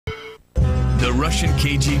The Russian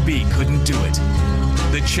KGB couldn't do it.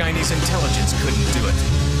 The Chinese intelligence couldn't do it.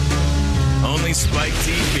 Only Spike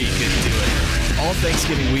TV could do it. All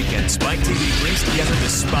Thanksgiving weekend, Spike TV brings together the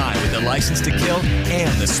spy with the license to kill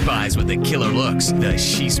and the spies with the killer looks, the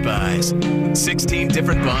She Spies. 16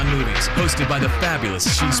 different Bond movies, hosted by the fabulous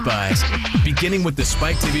She Spies. Beginning with the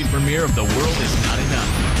Spike TV premiere of The World Is Not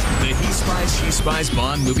Enough. The He Spies, She Spies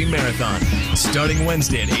Bond Movie Marathon, starting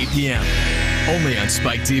Wednesday at 8 p.m. Only on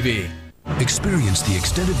Spike TV. Experience the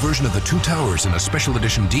extended version of The Two Towers in a special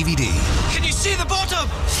edition DVD. Can you see the bottom?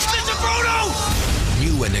 Mr. Frodo!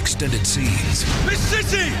 New and extended scenes. This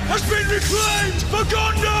city has been reclaimed for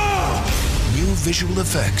Gondor! New visual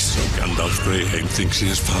effects. Gandalf Greyhame thinks he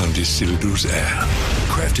has found Isildur's heir.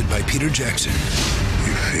 Crafted by Peter Jackson.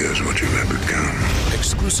 He fears what you have become.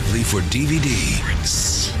 Exclusively for DVD.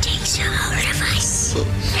 Once he takes a hold of us,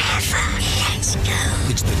 never lets go.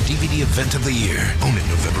 It's the DVD event of the year. Only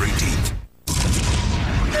November 18th.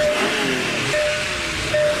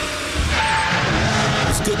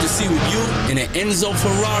 It's good to see what you and an Enzo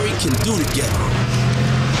Ferrari can do together.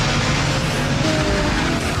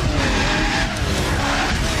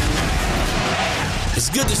 It's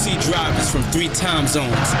good to see drivers from 3 time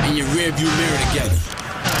zones in your rearview mirror together.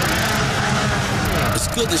 It's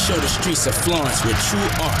good to show the streets of Florence where true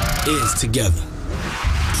art is together.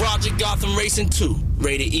 Project Gotham Racing 2,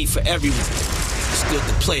 rated E for everyone. It's good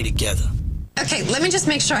to play together. Okay, let me just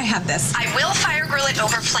make sure I have this. I will fire grill it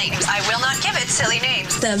over flames. I will not give it silly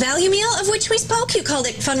names. The value meal of which we spoke, you called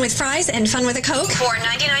it fun with fries and fun with a Coke. For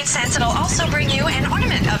 99 cents, it'll also bring you an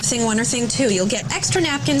ornament of Thing 1 or Thing 2. You'll get extra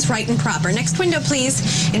napkins right and proper. Next window,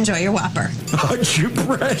 please. Enjoy your Whopper. Aren't you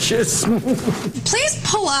precious? Please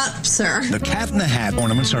pull up, sir. The Cat in the Hat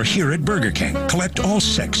ornaments are here at Burger King. Collect all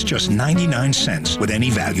 6, just 99 cents with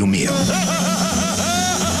any value meal.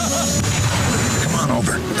 Come on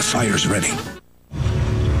over. The fire's ready.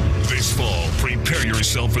 This fall, prepare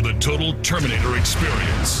yourself for the total Terminator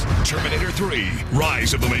experience. Terminator 3,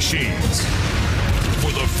 Rise of the Machines.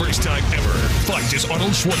 For the first time ever, fight as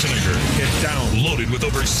Arnold Schwarzenegger. Get down loaded with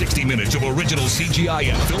over 60 minutes of original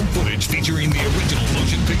CGI and film footage featuring the original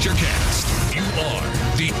motion picture cast. You are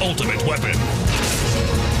the ultimate weapon.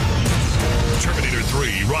 Terminator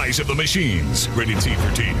 3, Rise of the Machines. Rated T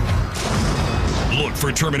for Teen. Look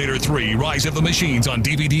for Terminator 3, Rise of the Machines on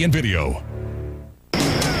DVD and video.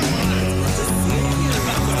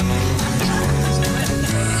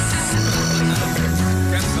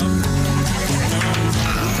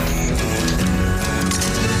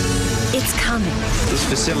 It's coming. This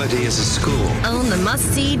facility is a school. Own the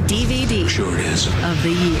must-see DVD. Sure it is. Of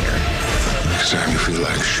the year. Next time you feel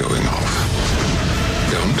like showing off,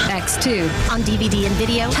 don't. X2 on DVD and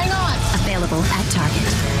video. Hang on. Available at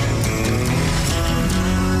Target.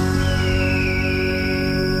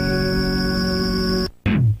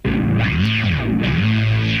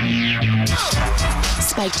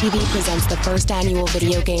 Spike TV presents the first annual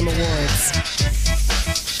Video Game Awards.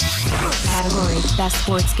 Category Best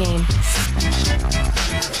Sports Game.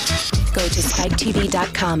 Go to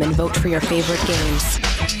SpikeTV.com and vote for your favorite games.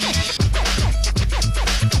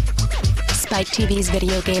 Spike TV's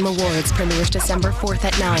Video Game Awards premieres December 4th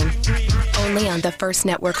at 9. Only on the First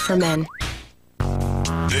Network for Men.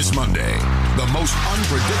 This Monday, the most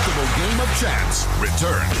unpredictable game of chance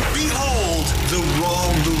returns. Behold the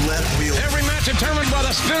Raw Roulette wheel. Every match determined by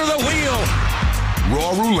the spin of the wheel.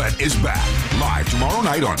 Raw Roulette is back, live tomorrow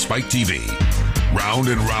night on Spike TV. Round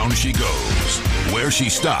and round she goes. Where she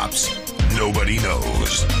stops, nobody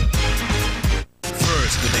knows.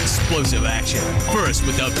 First with explosive action. First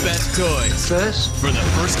with the best toys. First? For the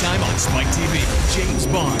first time on Spike TV, James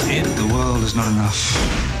Bond in The World Is Not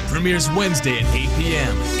Enough. Premieres Wednesday at 8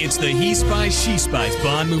 p.m. It's the He Spies, She Spies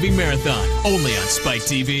Bond Movie Marathon, only on Spike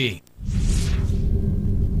TV.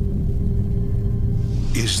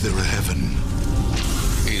 Is there a heaven?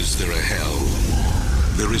 Is there a hell?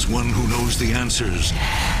 There is one who knows the answers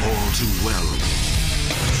all too well.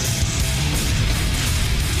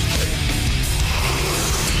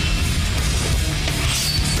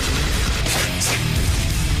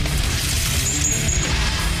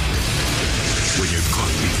 When you're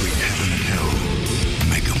caught between heaven and hell,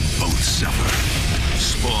 make them both suffer.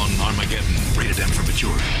 Spawn Armageddon, rated M for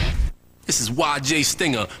mature. This is YJ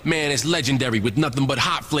Stinger. Man, it's legendary with nothing but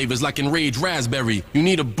hot flavors like Enraged Raspberry. You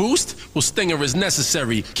need a boost? Well, Stinger is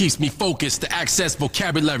necessary. Keeps me focused to access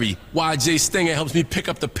vocabulary. YJ Stinger helps me pick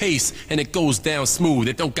up the pace, and it goes down smooth.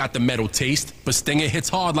 It don't got the metal taste, but Stinger hits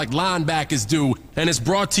hard like linebackers do. And it's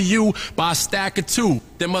brought to you by a stack of two.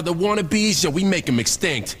 Them other wannabes, yo, we make them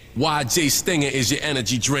extinct. YJ Stinger is your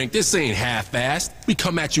energy drink. This ain't half-assed. We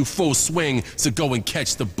come at you full swing, so go and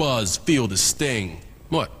catch the buzz, feel the sting.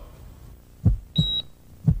 What?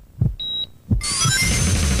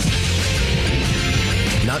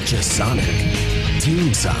 Not just Sonic,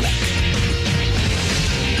 Team Sonic.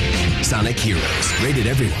 Sonic Heroes, rated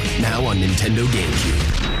everyone, now on Nintendo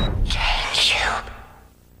GameCube.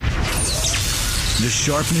 The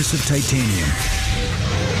sharpness of titanium.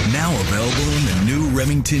 Now available in the new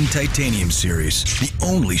Remington Titanium series. The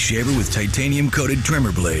only shaver with titanium-coated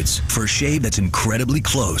trimmer blades for a shave that's incredibly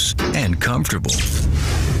close and comfortable.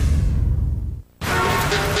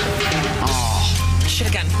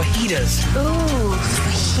 Should've gotten fajitas. Ooh,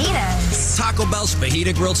 fajitas. Taco Bell's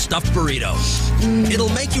Fajita Grilled Stuffed Burrito. It'll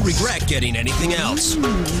make you regret getting anything else.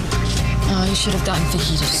 Oh, you should have gotten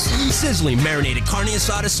fajitas. Sizzling marinated carne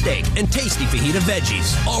asada steak and tasty fajita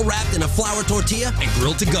veggies, all wrapped in a flour tortilla and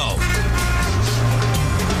grilled to go.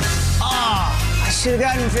 I should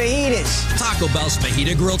have gotten fajitas. Taco Bell's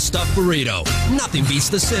Fajita Grilled Stuffed Burrito. Nothing beats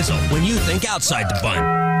the sizzle when you think outside the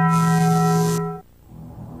bun.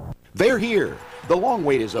 They're here. The long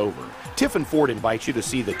wait is over. Tiffin Ford invites you to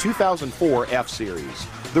see the 2004 F-Series.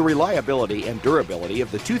 The reliability and durability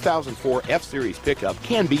of the 2004 F-Series pickup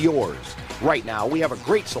can be yours. Right now, we have a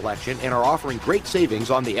great selection and are offering great savings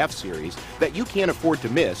on the F-Series that you can't afford to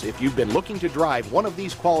miss if you've been looking to drive one of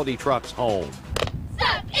these quality trucks home.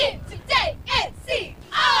 Stop in today and see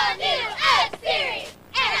our new F-Series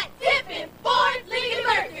at Tiffin Ford Lincoln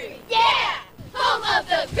Mercury. Yeah! Home of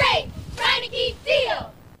the great Reineke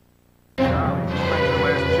deal.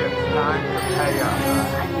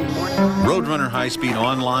 Roadrunner High Speed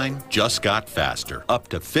Online just got faster, up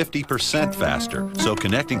to 50% faster, so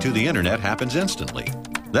connecting to the internet happens instantly.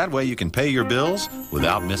 That way you can pay your bills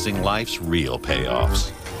without missing life's real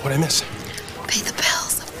payoffs. What'd I miss? Pay the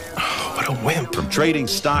bills. Oh, what a wimp. From trading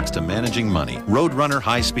stocks to managing money, Roadrunner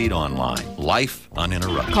High Speed Online, life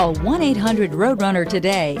uninterrupted. Call 1-800-ROADRUNNER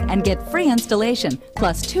today and get free installation,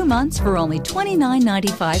 plus 2 months for only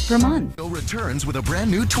 $29.95 per month. Returns with a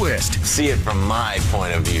brand new twist. See it from my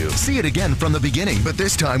point of view. See it again from the beginning, but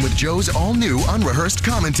this time with Joe's all-new unrehearsed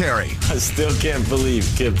commentary. I still can't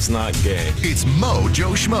believe Kip's not gay. It's Mo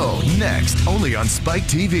Joe Schmo, next, only on Spike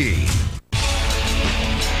TV.